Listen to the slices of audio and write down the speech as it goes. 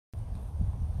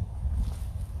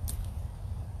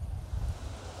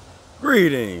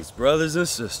Greetings, brothers and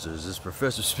sisters. It's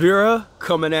Professor Spira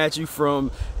coming at you from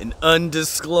an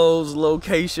undisclosed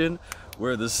location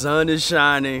where the sun is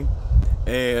shining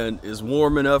and it's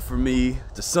warm enough for me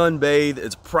to sunbathe.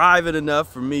 It's private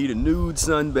enough for me to nude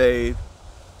sunbathe.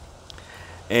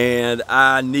 And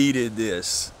I needed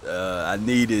this. I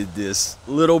needed this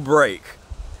little break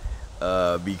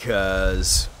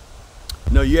because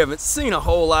you haven't seen a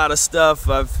whole lot of stuff.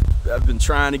 I've been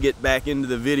trying to get back into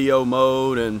the video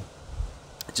mode and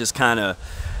just kind of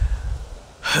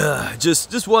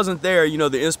just wasn't there.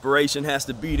 The inspiration has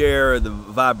to be there, the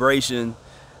vibration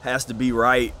has to be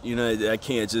right. I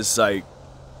can't just like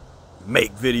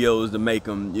make videos to make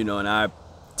them, and I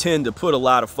tend to put a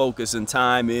lot of focus and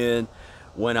time in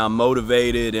when I'm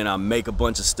motivated and I make a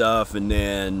bunch of stuff, and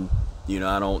then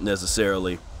I don't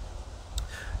necessarily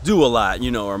do a lot,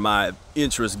 or my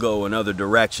interests go in other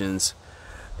directions.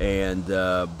 And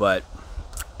but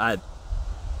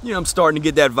I'm starting to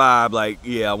get that vibe, like,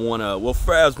 yeah, I wanna, well,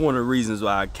 that's one of the reasons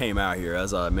why I came out here. I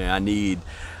was like, man, I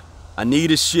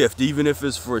need a shift, even if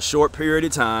it's for a short period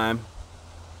of time,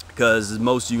 because as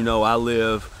most of you know, I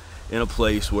live in a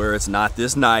place where it's not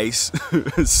this nice.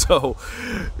 So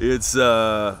it's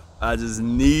I just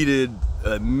needed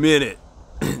a minute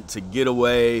to get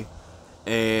away.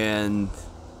 And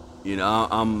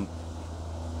I'm,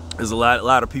 as a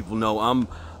lot of people know, I'm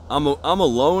a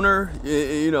loner,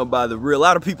 by the real. A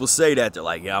lot of people say that, they're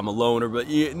like, yeah, I'm a loner, but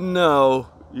no,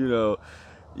 you're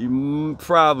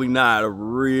probably not a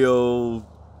real,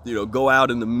 go out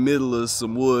in the middle of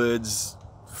some woods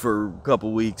for a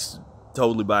couple weeks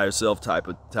totally by yourself type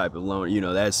of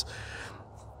loner.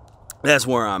 That's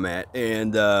where I'm at.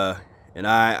 And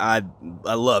I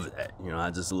love that.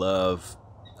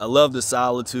 I love the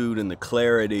solitude and the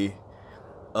clarity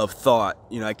of thought.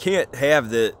 I can't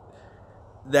have that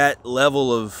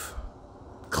level of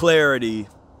clarity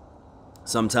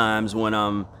sometimes when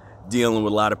I'm dealing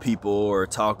with a lot of people or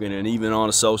talking, and even on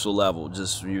a social level,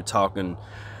 just you're talking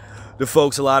to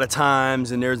folks a lot of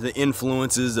times, and there's the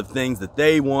influences of things that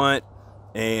they want,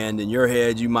 and in your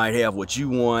head you might have what you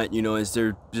want, as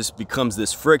there just becomes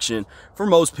this friction. For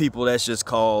most people, that's just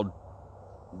called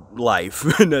life.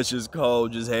 And that's just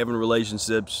called just having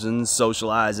relationships and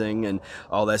socializing and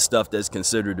all that stuff that's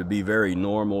considered to be very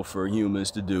normal for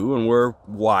humans to do, and we're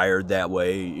wired that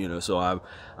way, so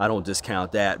I don't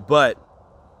discount that. But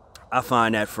I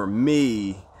find that for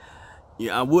me,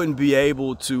 I wouldn't be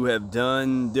able to have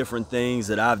done different things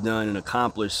that I've done and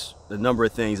accomplished the number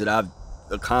of things that I've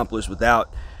accomplished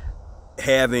without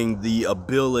having the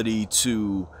ability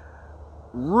to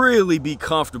really be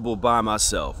comfortable by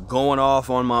myself, going off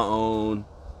on my own,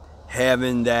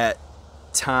 having that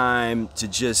time to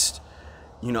just,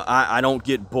 I don't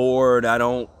get bored, I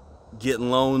don't get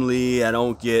lonely, I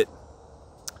don't get,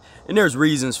 and there's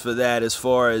reasons for that. As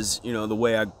far as, the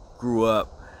way I grew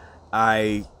up,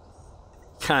 I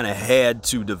kind of had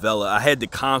to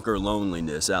conquer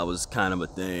loneliness. That was kind of a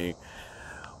thing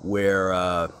where,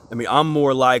 I'm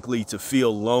more likely to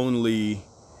feel lonely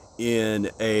in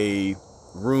a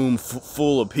room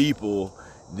full of people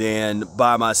than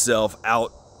by myself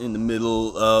out in the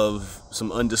middle of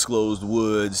some undisclosed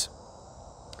woods.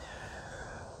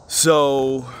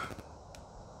 So,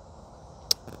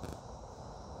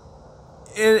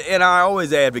 and I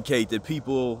always advocate that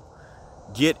people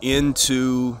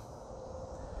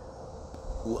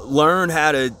learn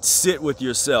how to sit with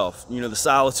yourself, the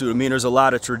solitude. There's a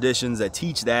lot of traditions that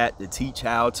teach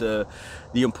how to,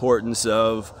 the importance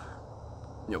of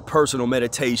personal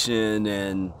meditation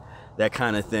and that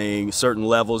kind of thing, certain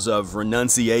levels of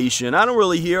renunciation. I don't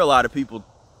really hear a lot of people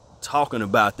talking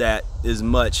about that as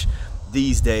much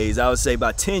these days. I would say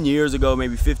about 10 years ago,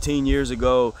 maybe 15 years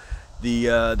ago,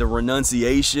 the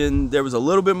renunciation, there was a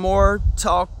little bit more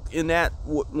talk in that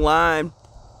line.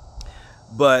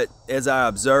 But as I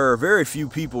observe, very few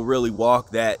people really walk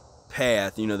that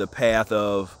path, the path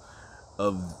of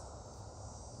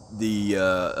the,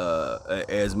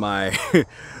 as my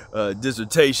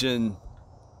dissertation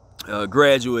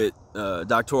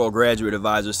doctoral graduate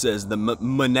advisor says, the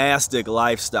monastic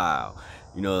lifestyle,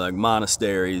 like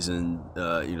monasteries and,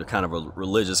 kind of a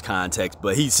religious context.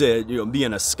 But he said,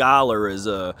 being a scholar is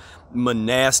a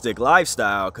monastic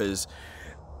lifestyle, because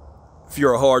if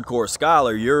you're a hardcore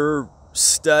scholar, you're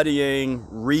studying,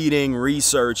 reading,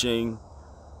 researching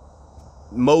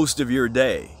most of your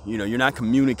day. You're not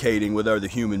communicating with other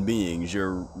human beings.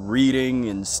 You're reading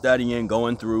and studying,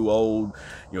 going through old,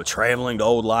 traveling to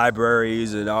old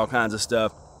libraries and all kinds of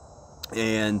stuff,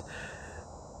 and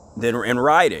then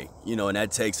writing, and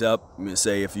that takes up,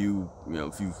 say if you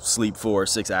sleep for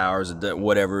 6 hours,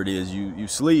 whatever it is you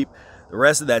sleep, The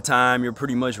rest of that time, you're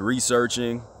pretty much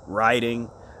researching,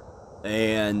 writing,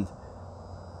 and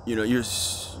and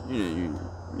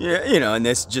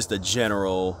that's just a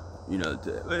general,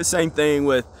 same thing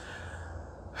with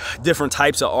different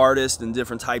types of artists and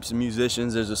different types of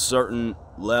musicians. There's a certain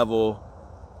level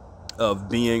of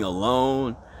being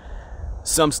alone.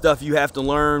 Some stuff you have to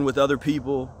learn with other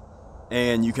people,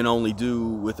 and you can only do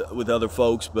with other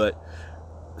folks, but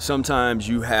sometimes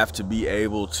you have to be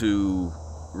able to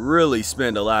really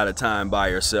spend a lot of time by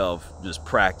yourself just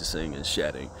practicing and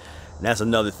shedding. And that's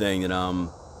another thing that I'm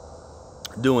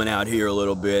doing out here a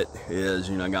little bit is,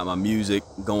 I got my music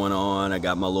going on. I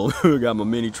got my little got my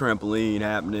mini trampoline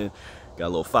happening. Got a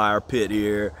little fire pit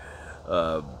here.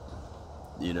 I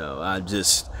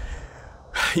just,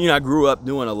 I grew up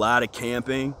doing a lot of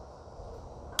camping,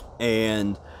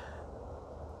 and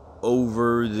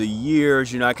over the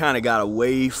years, I kind of got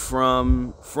away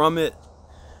from it,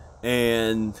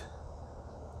 and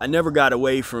I never got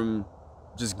away from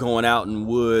just going out in the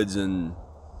woods and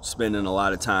spending a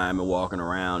lot of time and walking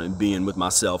around and being with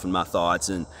myself and my thoughts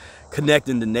and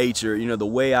connecting to nature. The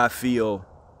way I feel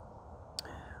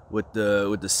with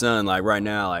the sun, like right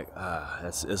now, like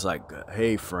it's like,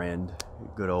 hey friend,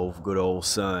 good old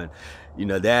sun.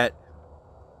 That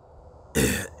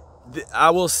I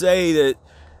will say that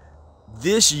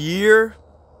this year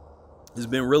has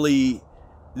been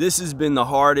this has been the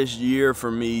hardest year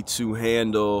for me to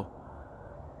handle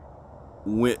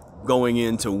going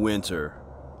into winter.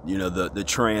 The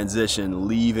transition,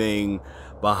 leaving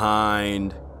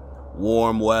behind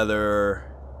warm weather,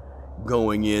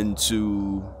 going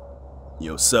into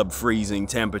sub-freezing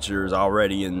temperatures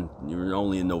already, and you're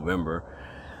only in November.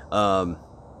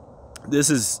 This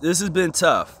has been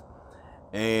tough,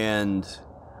 and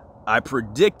I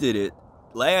predicted it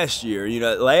last year.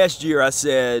 Last year I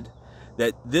said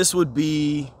that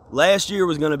last year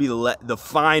was going to be the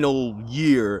final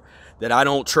year that I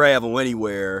don't travel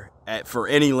anywhere for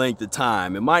any length of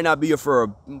time. It might not be for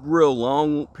a real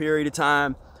long period of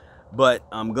time, but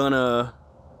I'm gonna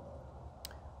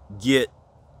get,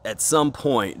 at some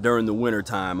point during the winter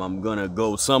time, I'm gonna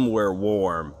go somewhere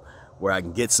warm where I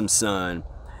can get some sun.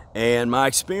 And my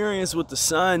experience with the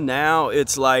sun now,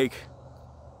 it's like,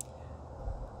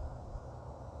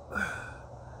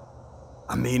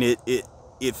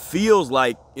 it feels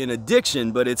like an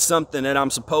addiction, but it's something that I'm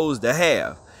supposed to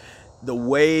have. The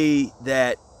way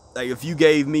that, like, if you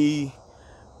gave me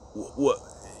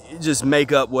just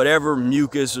make up whatever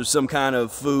mucus or some kind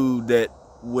of food that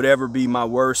would ever be my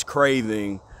worst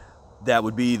craving, that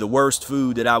would be the worst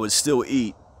food that I would still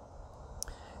eat.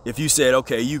 If you said,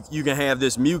 okay, you can have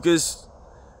this mucus,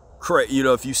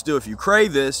 if you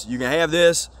crave this, you can have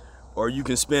this, or you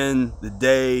can spend the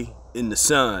day in the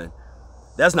sun.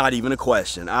 That's not even a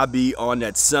question. I'll be on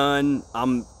that sun.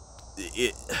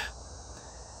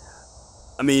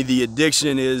 The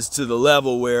addiction is to the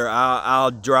level where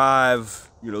I'll drive,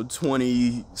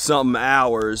 20 something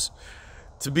hours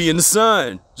to be in the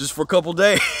sun just for a couple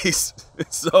days.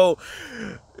 So,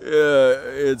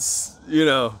 it's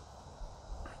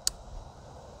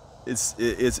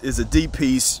it's a deep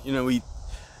piece.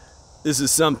 This is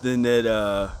something that,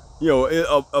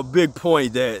 a big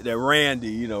point that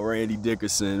Randy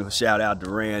Dickerson, shout out to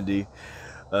Randy,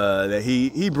 that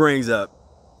he brings up,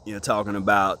 talking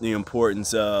about the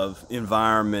importance of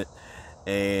environment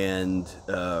and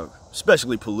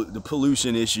especially the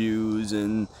pollution issues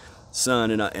and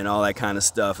sun and all that kind of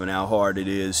stuff, and how hard it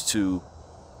is to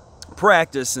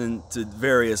practice and to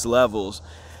various levels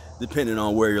depending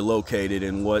on where you're located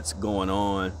and what's going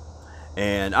on.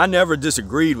 And I never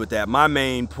disagreed with that. My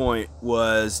main point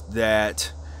was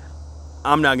that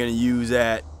I'm not going to use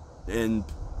that, and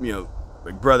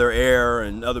like Brother Air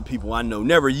and other people I know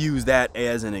never use that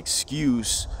as an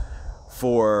excuse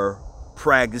for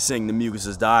practicing the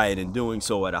mucusless diet and doing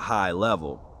so at a high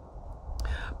level.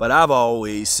 But I've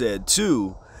always said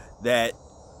too that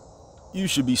you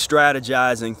should be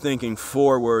strategizing, thinking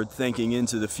forward, thinking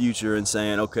into the future, and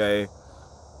saying, okay,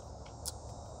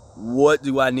 what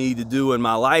do I need to do in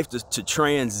my life to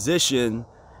transition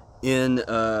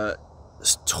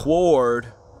toward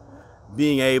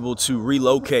being able to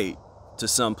relocate to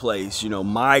some place,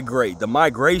 migrate. The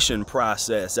migration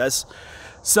process, that's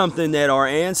something that our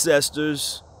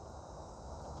ancestors,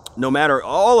 no matter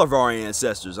all of our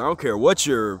ancestors, I don't care what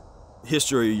your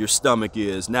history of your stomach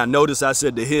is. Now notice I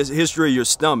said the history of your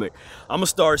stomach. I'm gonna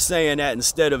start saying that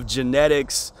instead of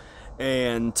genetics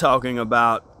and talking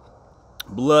about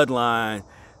bloodline,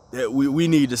 that we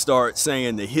need to start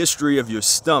saying the history of your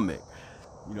stomach.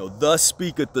 Thus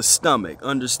speaketh the stomach,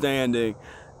 understanding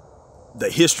the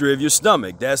history of your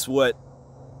stomach. That's what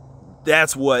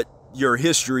your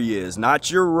history is,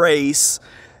 not your race,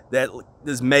 that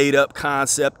this made up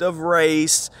concept of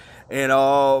race and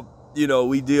all. You know,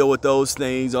 we deal with those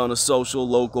things on a social,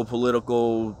 local,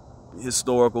 political,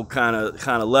 historical kind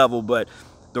of level, but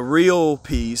the real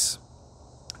piece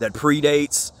that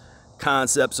predates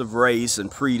concepts of race and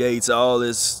predates all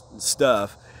this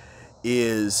stuff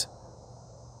is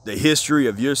the history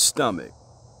of your stomach.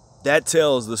 That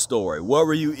tells the story. What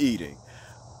were you eating?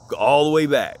 Go all the way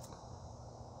back.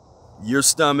 Your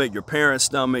stomach, your parents'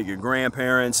 stomach, your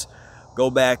grandparents, go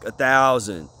back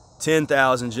 1,000,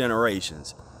 10,000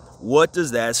 generations. What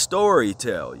does that story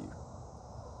tell you?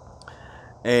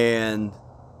 And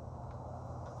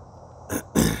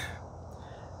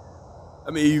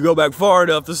I mean, you go back far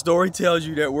enough, the story tells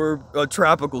you that we're a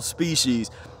tropical species.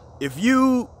 If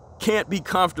you can't be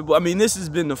comfortable, I mean, this has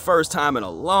been the first time in a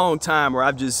long time where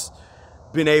I've just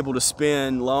been able to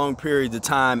spend long periods of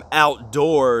time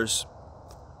outdoors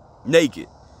naked.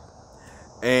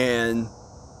 And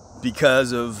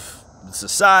because of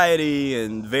society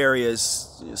and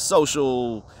various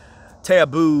social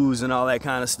taboos and all that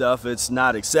kind of stuff, it's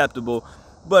not acceptable.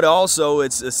 But also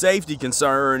it's a safety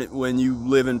concern when you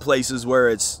live in places where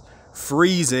it's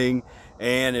freezing,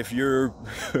 and if you're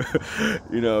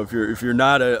you know, if you're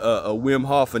not a Wim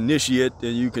Hof initiate,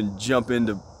 then you can jump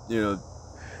into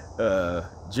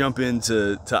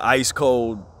ice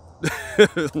cold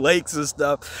lakes and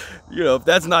stuff. You know, if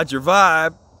that's not your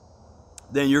vibe,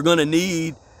 then you're gonna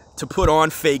need to put on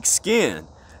fake skin.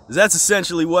 That's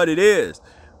essentially what it is.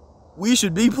 We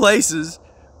should be places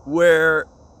where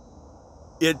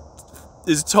it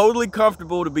is totally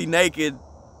comfortable to be naked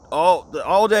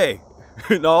all day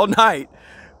and all night.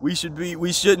 We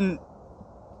shouldn't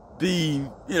be,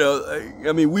 you know,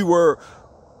 I mean,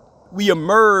 we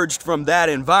emerged from that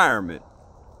environment.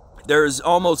 There's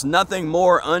almost nothing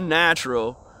more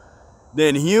unnatural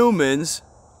than humans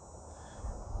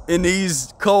in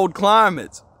these cold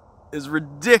climates. It's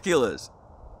ridiculous.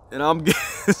 And I'm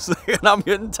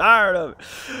getting tired of it.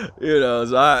 You know,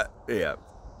 so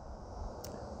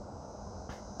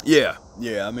yeah,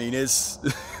 I mean, it's,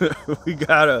 we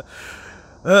gotta,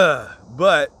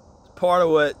 but part of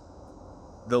what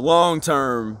the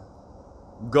long-term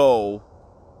goal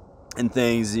and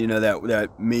things, you know,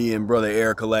 that me and Brother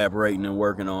Air collaborating and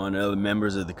working on, and other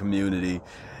members of the community,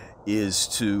 is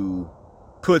to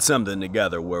put something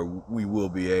together where we will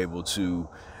be able to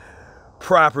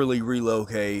properly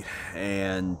relocate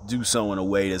and do so in a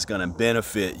way that's going to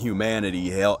benefit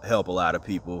humanity, help a lot of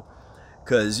people.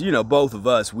 Because, you know, both of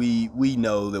us, we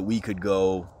know that we could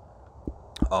go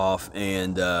off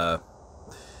and by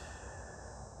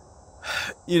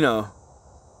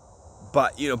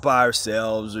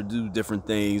ourselves or do different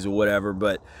things or whatever,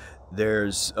 but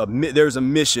there's a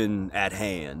mission at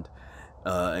hand,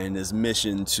 and this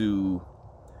mission to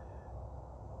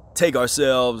take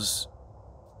ourselves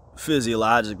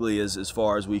physiologically as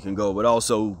far as we can go, but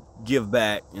also give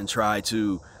back and try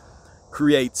to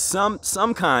create some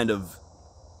kind of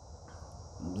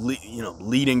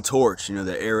leading torch,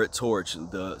 the arid torch,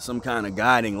 some kind of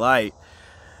guiding light,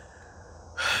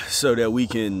 so that we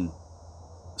can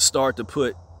start to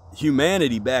put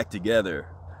humanity back together.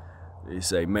 They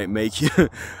say make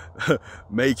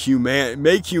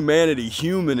humanity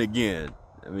human again.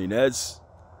 I mean, that's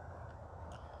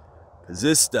because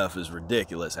this stuff is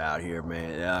ridiculous out here,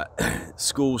 man.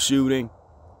 School shooting.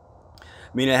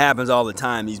 I mean, it happens all the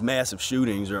time. These massive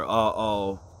shootings are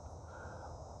all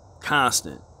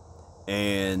constant,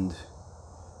 and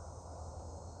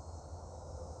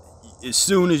as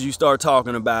soon as you start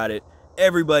talking about it,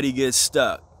 everybody gets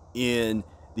stuck in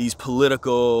these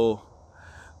political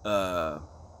the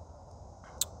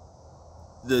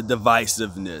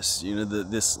divisiveness,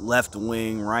 this left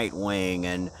wing, right wing,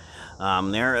 and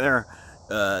they're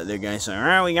going to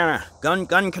say, we got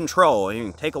gun control, you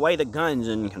can take away the guns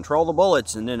and control the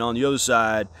bullets, and then on the other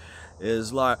side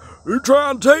is like, you're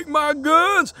trying to take my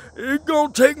guns, you're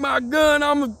gonna take my gun,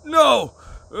 they're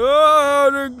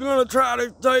gonna try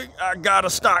to take, I got a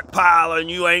stockpile and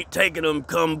you ain't taking them,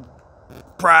 come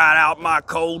pry it out my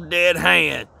cold dead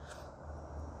hand.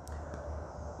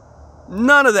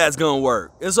 None of that's gonna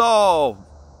work. It's all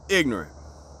ignorant.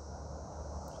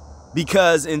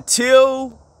 Because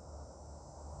until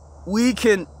we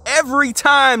can, every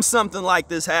time something like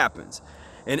this happens,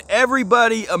 and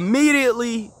everybody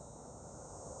immediately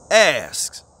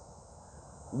asks,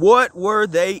 what were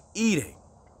they eating?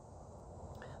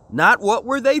 Not what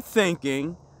were they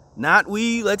thinking, not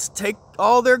let's take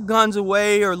all their guns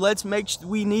away, or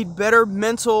we need better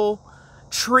mental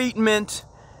treatment.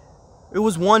 It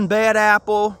was one bad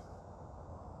apple.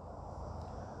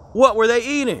 What were they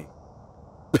eating?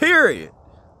 period.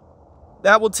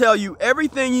 That will tell you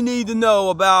everything you need to know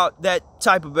about that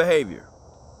type of behavior.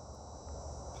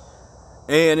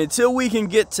 And until we can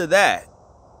get to that,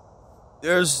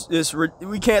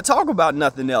 we can't talk about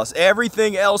nothing else.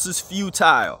 Everything else is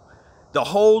futile. The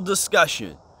whole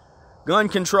discussion, gun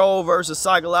control versus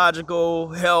psychological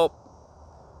help,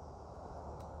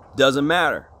 doesn't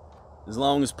matter. As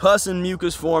long as pus and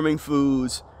mucus forming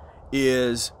foods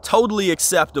is totally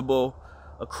acceptable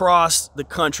across the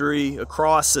country,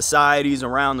 across societies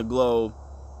around the globe,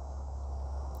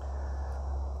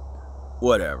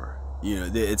 whatever. You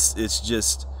know, it's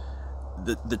just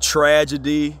the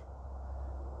tragedy,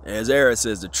 as Eric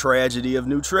says, the tragedy of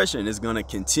nutrition is going to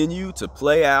continue to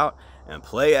play out and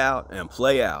play out and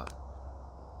play out.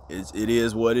 It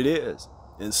is what it is.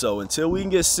 And so until we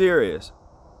can get serious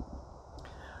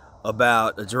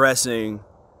about addressing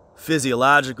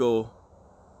physiological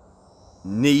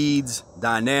needs,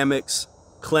 dynamics,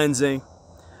 cleansing,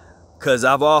 because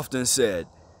I've often said,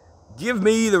 give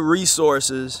me the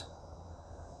resources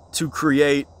to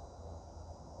create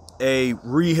a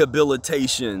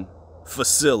rehabilitation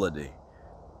facility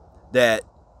that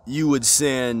you would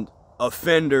send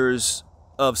offenders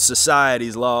of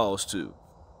society's laws to.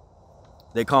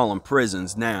 They call them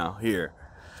prisons now here.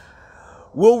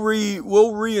 We'll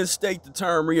reinstate the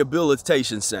term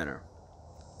rehabilitation center.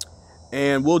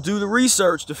 And we'll do the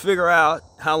research to figure out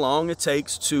how long it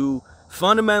takes to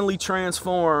fundamentally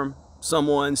transform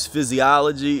someone's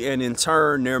physiology and in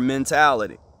turn their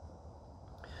mentality.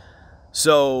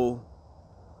 So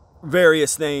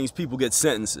various things, people get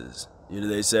sentences. You know,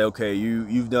 they say, okay,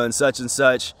 you've done such and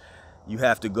such. You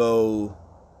have to go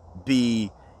be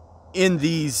in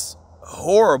these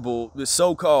horrible,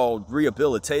 so-called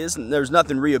rehabilitation. There's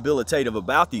nothing rehabilitative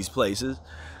about these places,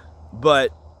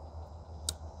 but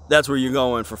that's where you're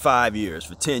going for 5 years,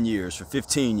 for 10 years, for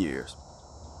 15 years.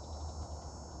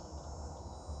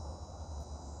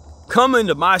 Come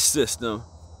into my system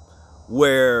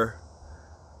where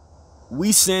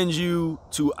we send you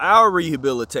to our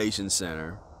rehabilitation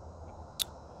center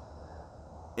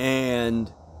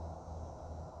and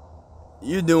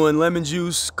you're doing lemon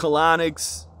juice,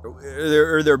 colonics,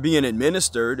 or they're being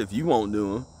administered, if you won't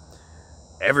do them,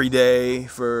 every day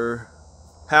for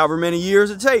however many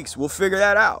years it takes. We'll figure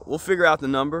that out. We'll figure out the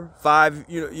number. 5,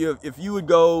 if you would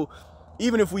go,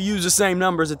 even if we use the same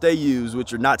numbers that they use,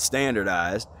 which are not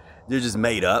standardized, they're just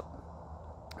made up.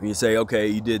 And you say, okay,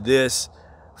 you did this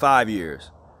 5 years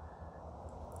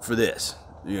for this.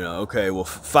 Okay, well,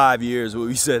 5 years, what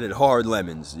we said at Hard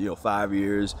Lemons, 5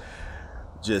 years,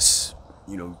 just,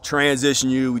 transition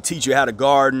you. We teach you how to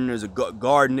garden. There's a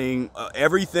gardening,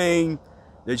 everything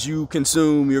that you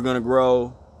consume, you're going to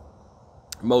grow.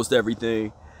 Most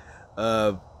everything,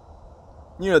 that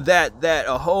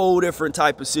a whole different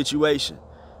type of situation.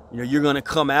 You're going to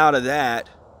come out of that.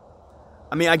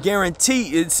 I mean, I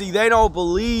guarantee it. See, they don't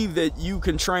believe that you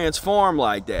can transform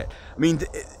like that. I mean,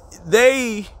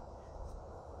 they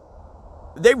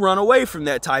run away from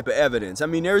that type of evidence. I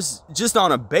mean, there's just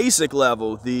on a basic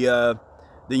level, the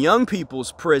young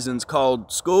people's prisons called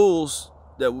schools,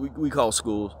 that we call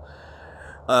schools,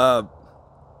 but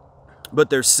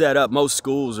they're set up. Most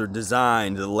schools are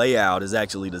designed, the layout is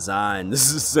actually designed. This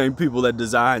is the same people that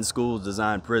design schools,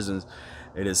 design prisons.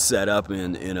 It is set up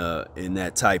in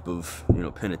that type of,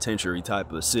 penitentiary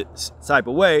type of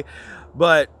way.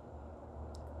 But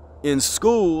in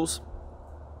schools,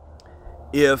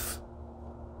 if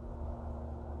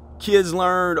kids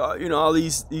learned, all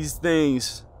these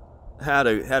things, how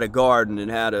to garden and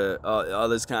how to all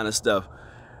this kind of stuff,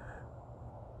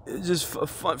 it's just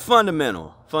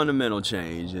fundamental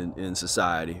change in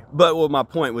society. But what my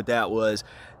point with that was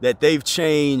that they've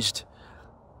changed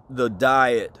the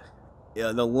diet,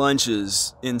 the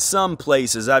lunches in some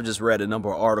places. I've just read a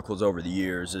number of articles over the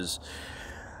years.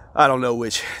 I don't know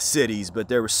which cities, but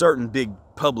there were certain big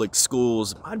public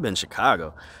schools, might have been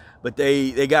Chicago, but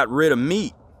they got rid of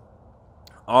meat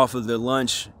off of the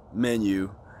lunch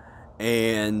menu,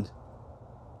 and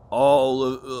a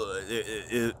lot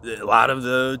of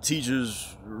the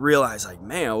teachers realized, like,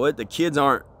 man, the kids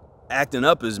aren't acting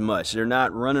up as much. They're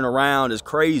not running around as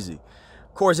crazy.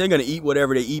 Of course, they're going to eat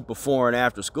whatever they eat before and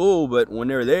after school, but when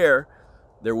they're there,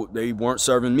 they weren't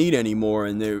serving meat anymore,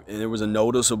 and there was a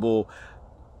noticeable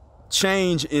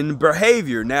change in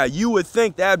behavior. Now, you would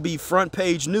think that'd be front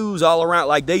page news all around,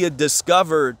 like they had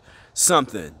discovered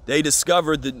something. They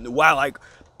discovered that, wow, like,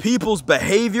 people's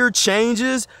behavior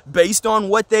changes based on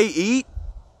what they eat.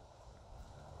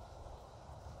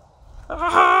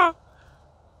 I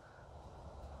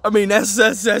mean,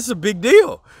 that's a big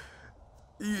deal.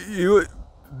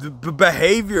 The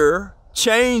behavior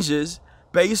changes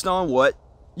based on what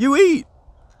you eat.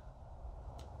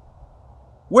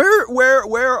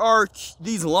 Where are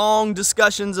these long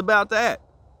discussions about that?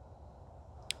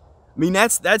 I mean,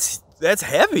 that's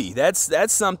heavy.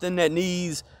 That's something that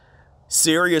needs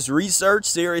serious research,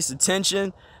 serious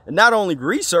attention, and not only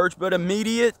research but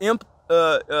immediate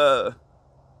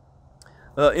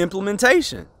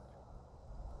implementation.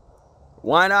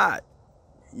 Why not?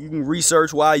 You can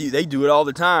research while they do it all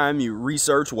the time. You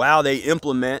research while they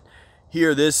implement.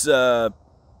 Here, this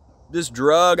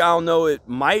drug, I don't know, it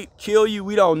might kill you.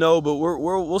 We don't know, but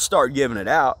we'll start giving it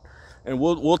out, and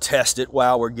we'll test it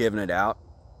while we're giving it out.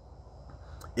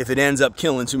 If it ends up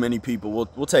killing too many people,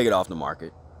 we'll take it off the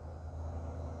market.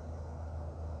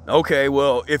 Okay,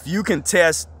 well, if you can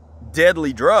test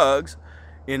deadly drugs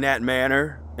in that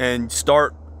manner and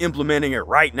start implementing it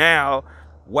right now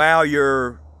while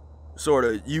you're sort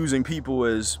of using people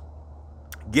as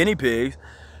guinea pigs,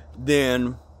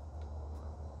 then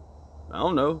I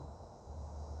don't know,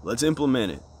 let's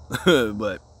implement it.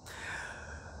 But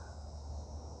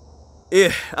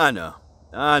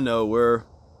I know we're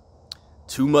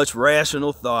too much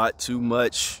rational thought, too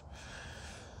much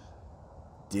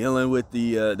dealing with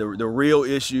the real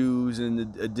issues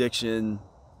and the addiction.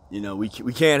 You know, we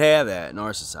can't have that in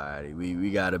our society.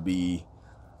 We got to be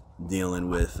dealing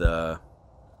with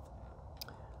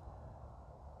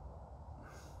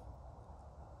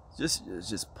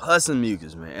just pus and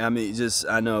mucus, man. I mean,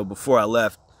 I know before I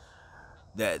left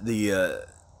that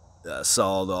I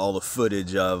saw all the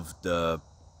footage of the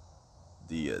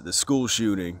school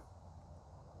shooting,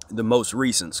 the most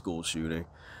recent school shooting.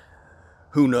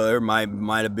 Who knows? There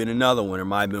might have been another one. There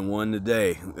might have been one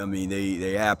today. I mean,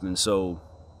 they happen so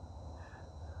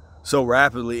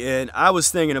rapidly. And I was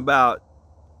thinking about,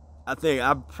 I think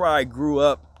I probably grew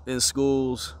up in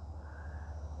schools.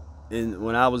 And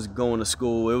when I was going to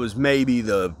school, it was maybe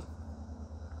the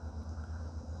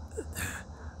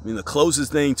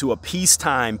closest thing to a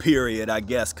peacetime period, I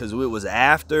guess, because it was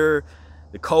after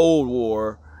the Cold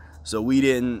War. So we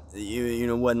didn't,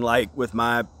 wasn't like with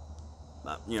my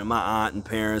aunt and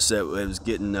parents that was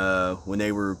getting, when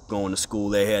they were going to school,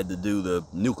 they had to do the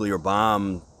nuclear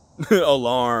bomb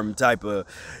alarm type of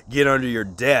get under your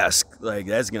desk. Like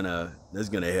that's gonna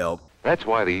help. That's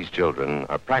why these children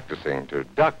are practicing to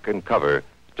duck and cover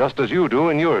just as you do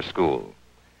in your school.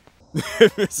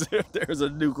 If there's a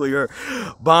nuclear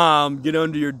bomb, get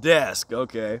under your desk,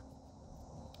 okay.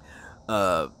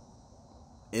 And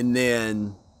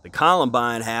then the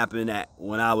Columbine happened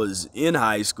when I was in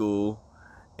high school,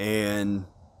 and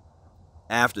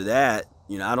after that,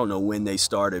 I don't know when they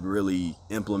started really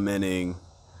implementing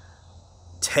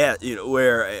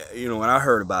where, when I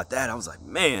heard about that, I was like,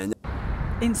 man.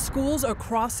 In schools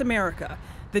across America,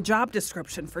 the job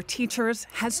description for teachers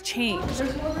has changed.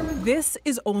 This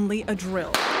is only a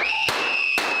drill.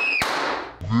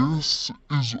 This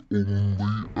is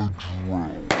only a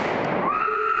drill.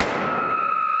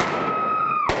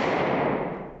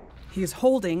 He's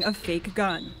holding a fake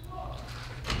gun.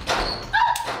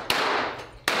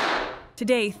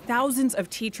 Today, thousands of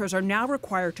teachers are now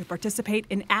required to participate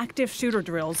in active shooter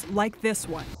drills like this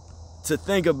one. To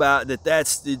think about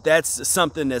that's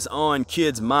something that's on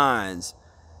kids' minds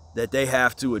that they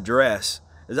have to address.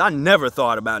 Because I never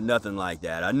thought about nothing like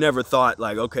that. I never thought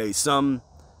like, okay, some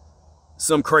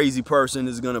crazy person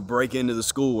is gonna break into the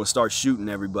school and start shooting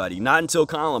everybody. Not until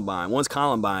Columbine. Once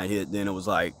Columbine hit, then it was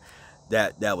like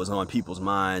that was on people's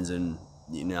minds, and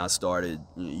I started.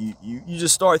 You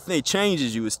just start think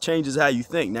changes you. It changes how you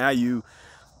think. Now you're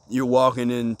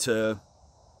walking into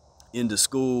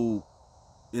school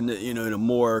in a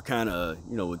more kind of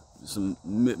with some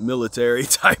military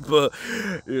type of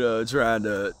trying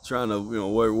to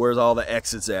where's all the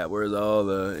exits at, where's all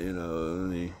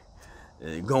the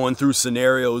going through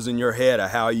scenarios in your head of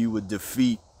how you would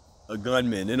defeat a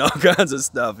gunman and all kinds of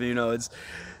stuff. Man,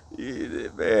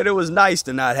 it was nice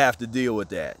to not have to deal with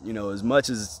that. As much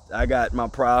as I got my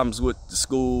problems with the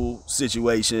school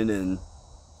situation, and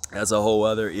that's a whole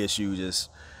other issue, just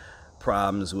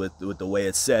problems with the way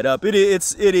it's set up. It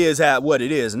is what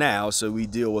it is now, so we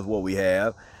deal with what we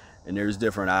have, and there's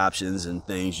different options and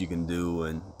things you can do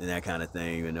and that kind of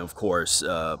thing. And of course,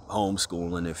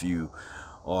 homeschooling, if you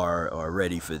are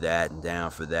ready for that and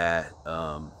down for that.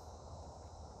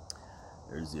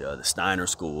 There's the Steiner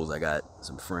schools. I got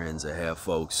some friends that have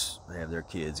their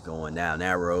kids going down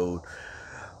that road.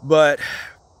 But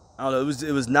I don't know,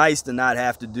 it was nice to not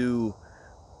have to do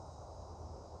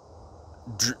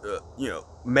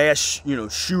mass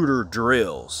shooter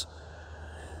drills.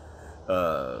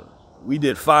 we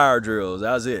did fire drills.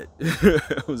 That was it.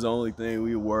 It was the only thing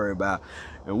we were worried about.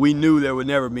 And we knew there would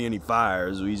never be any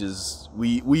fires.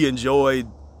 We enjoyed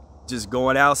just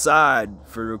going outside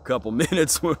for a couple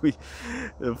minutes when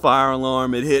the fire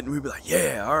alarm had hit, and we'd be like,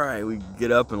 yeah, all right. We'd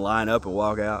get up and line up and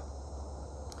walk out.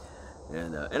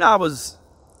 And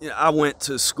I went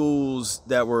to schools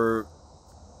that were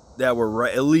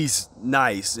at least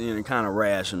nice and kind of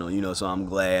rational, so I'm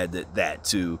glad that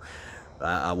too.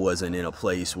 I wasn't in a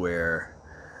place where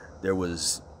there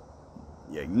was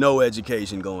no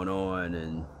education going on,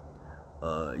 and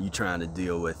you trying to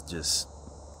deal with just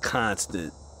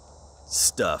constant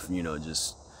stuff,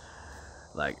 just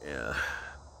like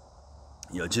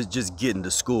just getting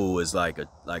to school is like a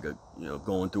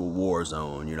going through a war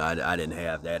zone. I didn't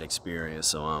have that experience,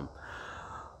 so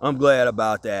I'm glad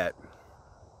about that.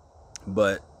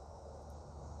 But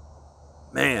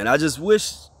man, I just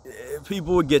wish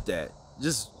people would get that.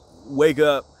 Just wake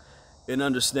up and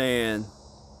understand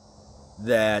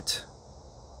that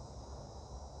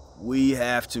we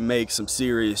have to make some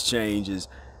serious changes,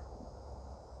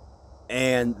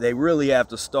 and they really have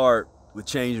to start with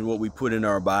changing what we put in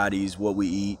our bodies, what we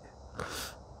eat.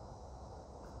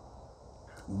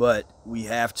 But we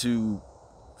have to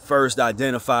first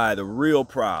identify the real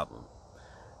problem.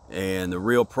 And the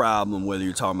real problem, whether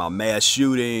you're talking about mass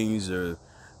shootings or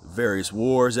various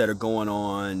wars that are going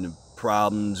on,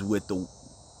 problems with the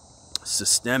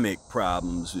systemic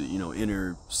problems,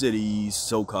 inner cities,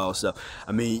 so-called stuff.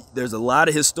 I mean, there's a lot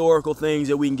of historical things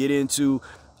that we can get into.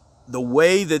 The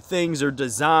way that things are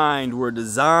designed were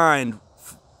designed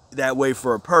that way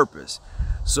for a purpose.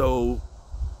 So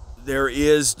there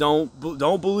is, don't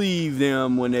believe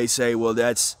them when they say, well,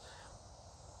 that's,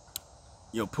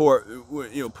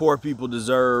 poor people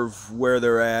deserve where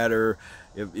they're at, or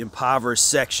impoverished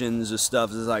sections of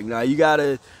stuff. It's like, now you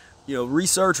gotta,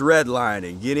 research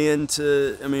redlining, get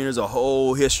into, there's a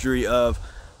whole history of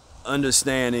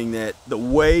understanding that the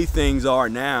way things are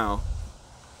now,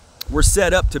 we're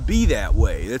set up to be that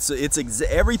way.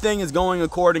 Everything is going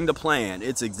according to plan.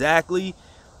 It's exactly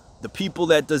the people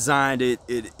that designed it.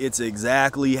 It's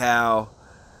exactly how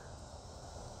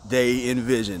they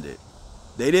envisioned it.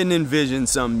 They didn't envision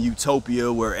some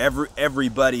utopia where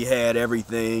everybody had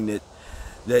everything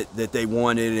that they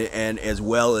wanted, and as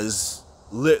well as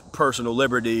personal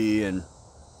liberty, and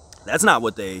that's not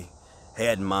what they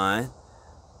had in mind.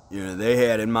 They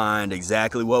had in mind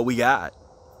exactly what we got.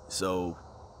 So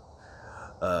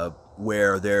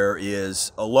where there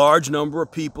is a large number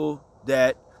of people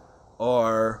that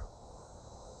are,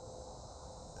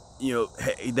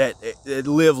 that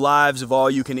live lives of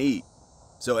all you can eat.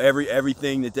 So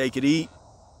everything that they could eat,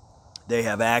 they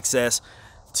have access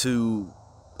to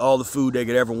all the food they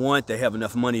could ever want. They have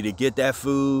enough money to get that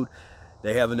food.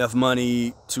 They have enough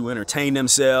money to entertain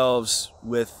themselves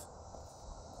with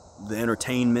the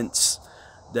entertainments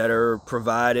that are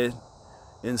provided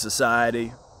in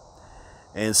society.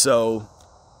 And so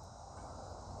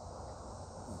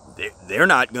you're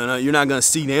not gonna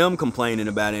see them complaining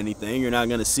about anything. You're not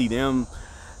gonna see them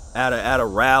at a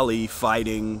rally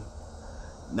fighting.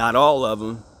 Not all of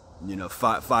them,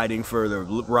 fighting for the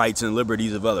rights and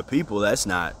liberties of other people. That's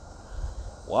not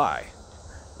why.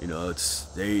 It's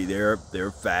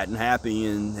they're fat and happy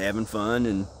and having fun,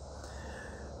 and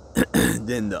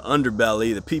then the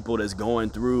underbelly, the people that's going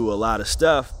through a lot of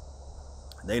stuff,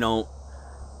 they don't.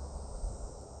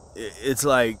 It's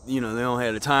like, they don't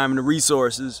have the time and the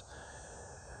resources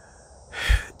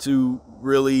to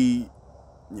really,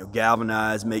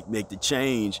 galvanize, make the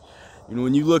change.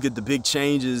 When you look at the big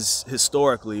changes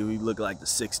historically, we look like the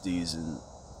 60s and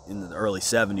in the early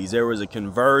 70s, there was a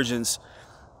convergence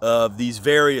of these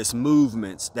various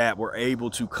movements that were able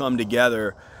to come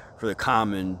together for the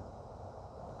common,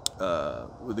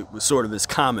 with sort of this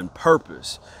common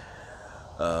purpose.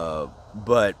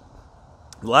 But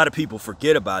a lot of people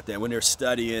forget about that when they're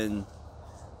studying,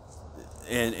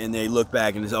 and they look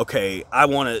back and it's, okay, a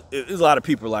lot of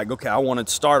people are like, okay, I want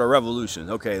to start a revolution.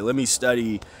 Okay, let me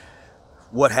study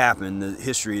what happened, the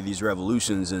history of these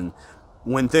revolutions. And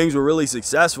when things were really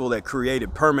successful that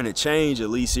created permanent change, at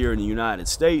least here in the United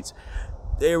States,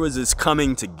 there was this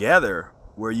coming together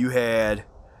where you had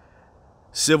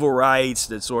civil rights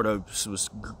that sort of was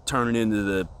turning into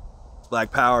the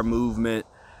Black Power movement,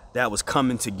 that was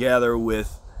coming together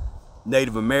with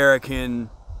Native American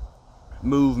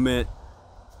movement,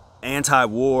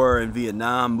 anti-war and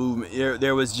Vietnam movement.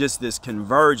 There was just this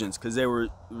convergence, because there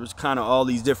was kind of all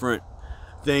these different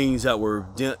things that were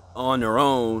on their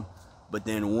own, but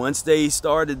then once they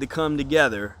started to come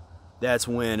together, that's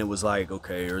when it was like,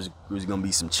 okay, there's going to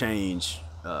be some change,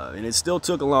 and it still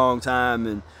took a long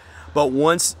time. But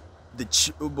once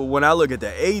but when I look at the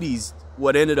 80s,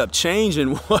 what ended up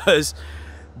changing was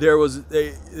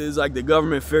it's like the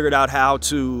government figured out how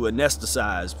to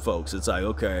anesthetize folks. It's like,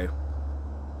 okay,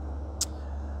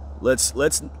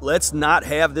 let's not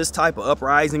have this type of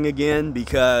uprising again,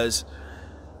 because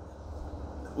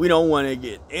we don't want to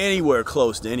get anywhere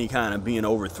close to any kind of being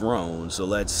overthrown. So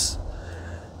let's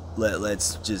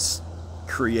just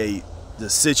create the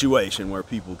situation where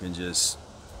people can just,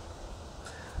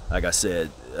 like I said,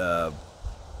 I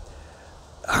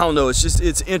don't know,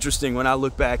 it's interesting when I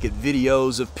look back at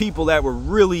videos of people that were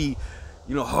really,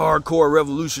 you know, hardcore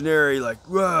revolutionary, like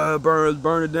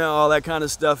burn it down, all that kind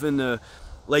of stuff in the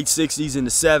late 60s and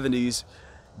the 70s.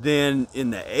 Then in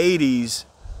the 80s,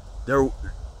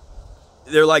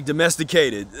 they're like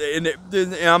domesticated. And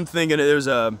I'm thinking there's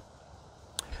a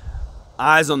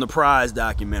Eyes on the Prize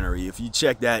documentary. If you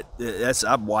check that,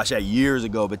 I watched that years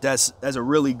ago, but that's a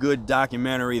really good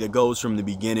documentary that goes from the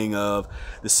beginning of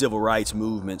the civil rights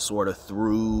movement sort of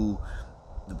through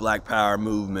the Black Power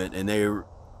movement, and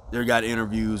they got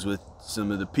interviews with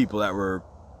some of the people that were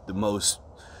the most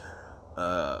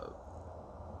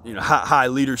you know, high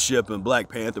leadership in Black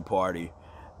Panther Party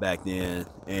back then,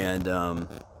 and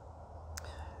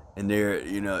they're,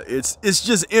 you know, it's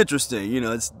just interesting, you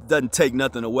know, it doesn't take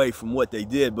nothing away from what they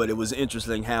did, but it was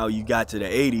interesting how you got to the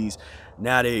 80s.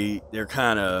 Now they're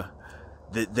kind of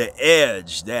the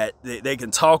edge that they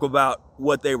can talk about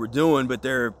what they were doing, but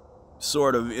they're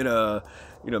sort of in a,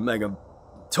 you know, like a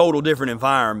total different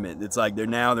environment. It's like they're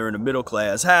in a middle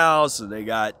class house, and they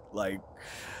got like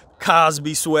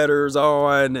Cosby sweaters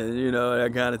on, and, you know,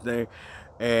 that kind of thing.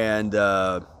 And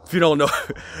if you don't know,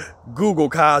 Google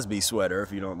Cosby sweater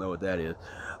if you don't know what that is.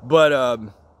 But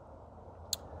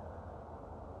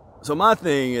so my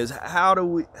thing is, how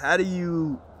do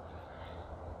you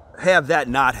have that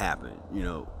not happen? You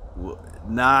know,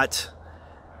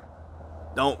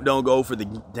 don't go for the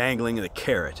dangling of the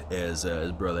carrot, as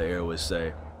Brother Air would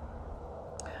say.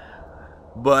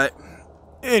 But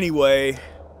anyway,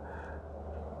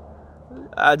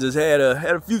 I just had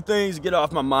a few things to get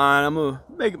off my mind. I'm gonna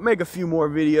make a few more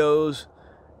videos,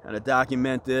 kind of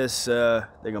document this. I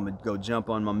think I'm gonna go jump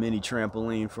on my mini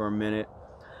trampoline for a minute.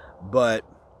 But,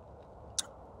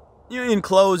 you know, in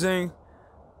closing,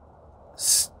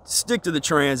 stick to the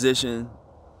transition.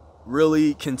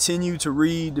 Really continue to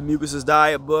read the Mucusless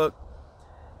Diet book.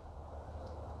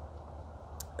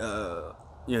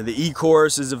 You know, the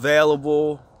e-course is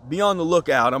available. Be on the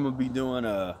lookout. I'm gonna be doing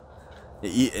an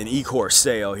e-course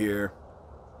sale here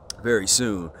very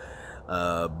soon,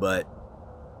 but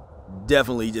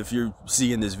definitely, if you're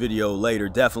seeing this video later,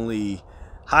 definitely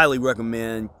highly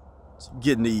recommend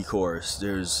getting the e-course.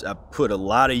 I put a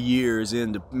lot of years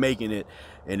into making it,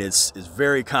 and it's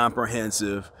very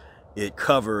comprehensive. It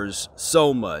covers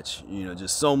so much, you know,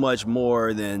 just so much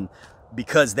more than,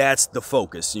 because that's the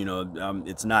focus, you know.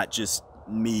 It's not just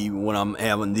me when I'm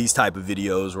having these type of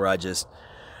videos where I just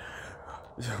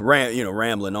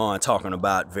rambling on, talking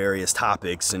about various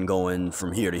topics and going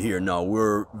from here to here.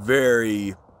 No,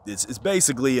 it's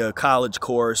basically a college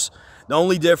course. The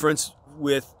only difference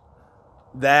with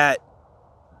that,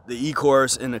 the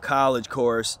e-course and the college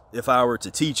course, if I were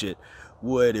to teach it,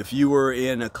 if you were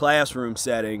in a classroom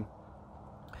setting,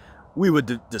 we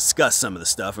would discuss some of the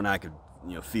stuff, and I could,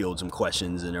 you know, field some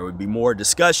questions, and there would be more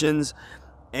discussions,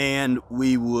 and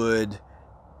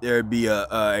there'd be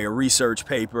a research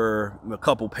paper, a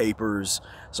couple papers,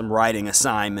 some writing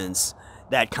assignments,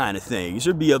 that kind of thing. There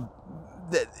should be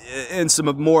and some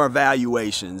more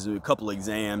evaluations, a couple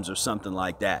exams or something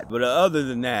like that. But other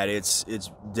than that, it's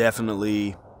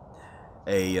definitely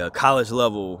a college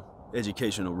level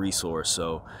educational resource.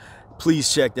 So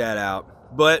please check that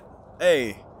out. But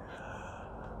hey,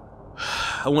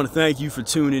 I want to thank you for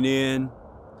tuning in.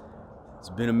 It's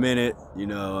been a minute, you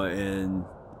know, and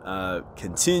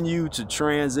continue to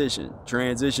transition.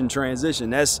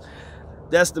 That's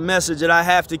the message that I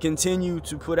have to continue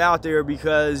to put out there,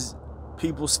 because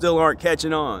people still aren't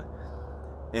catching on,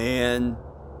 and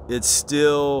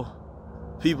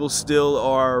people still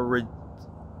are,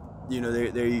 you know,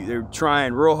 they're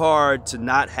trying real hard to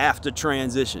not have to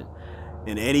transition,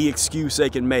 and any excuse they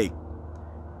can make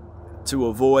to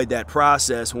avoid that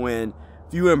process. When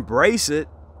if you embrace it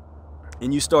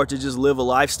and you start to just live a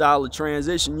lifestyle of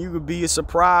transition, you could be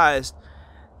surprised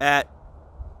at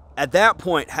that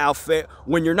point how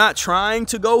when you're not trying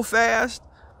to go fast,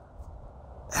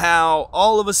 how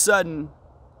all of a sudden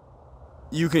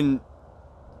you can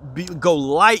go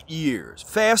light years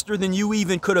faster than you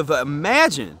even could have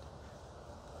imagined.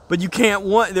 But you can't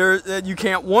want that. You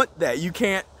can't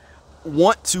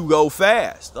want to go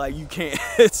fast. Like, you can't.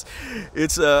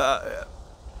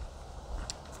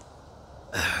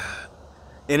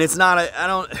 And it's not I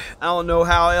don't know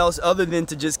how else other than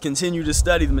to just continue to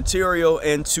study the material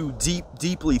and to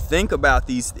deeply think about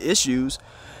these issues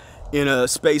in a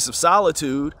space of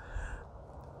solitude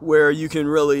where you can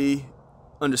really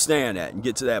understand that and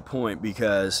get to that point,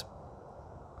 because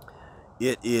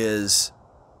it is,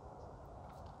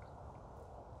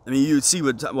 I mean, you'd see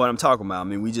what I'm talking about. I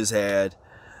mean, we just had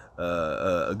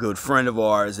a good friend of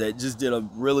ours that just did a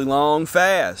really long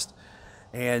fast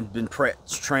and been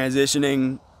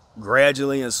transitioning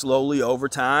gradually and slowly over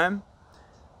time,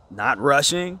 not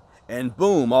rushing, and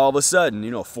boom, all of a sudden,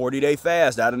 40-day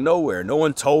fast out of nowhere. No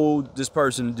one told this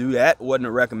person to do that. It wasn't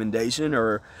a recommendation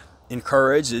or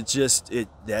encouraged. It's just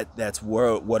that's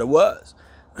what it was.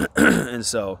 And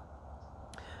so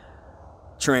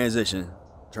transition.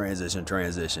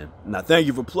 Now, thank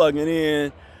you for plugging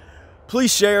in.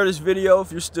 Please share this video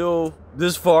if you're still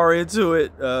this far into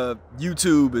it.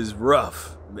 YouTube is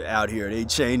rough out here. They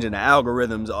changing the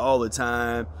algorithms all the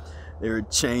time. They're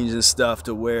changing stuff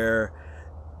to where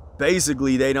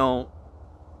basically they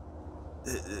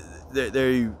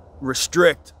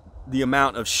restrict the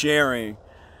amount of sharing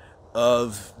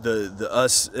of the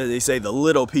us. They say the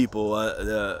little people,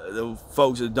 the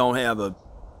folks that don't have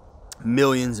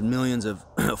millions and millions of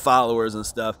followers and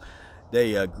stuff.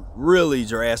 They really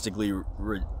drastically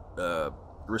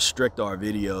restrict our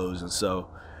videos, and so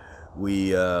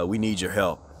we need your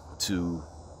help to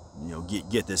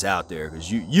get this out there, because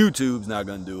YouTube's not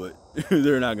gonna do it.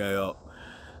 They're not gonna help.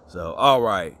 So all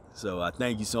right, so I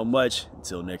thank you so much.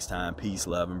 Until next time, peace,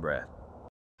 love, and breath.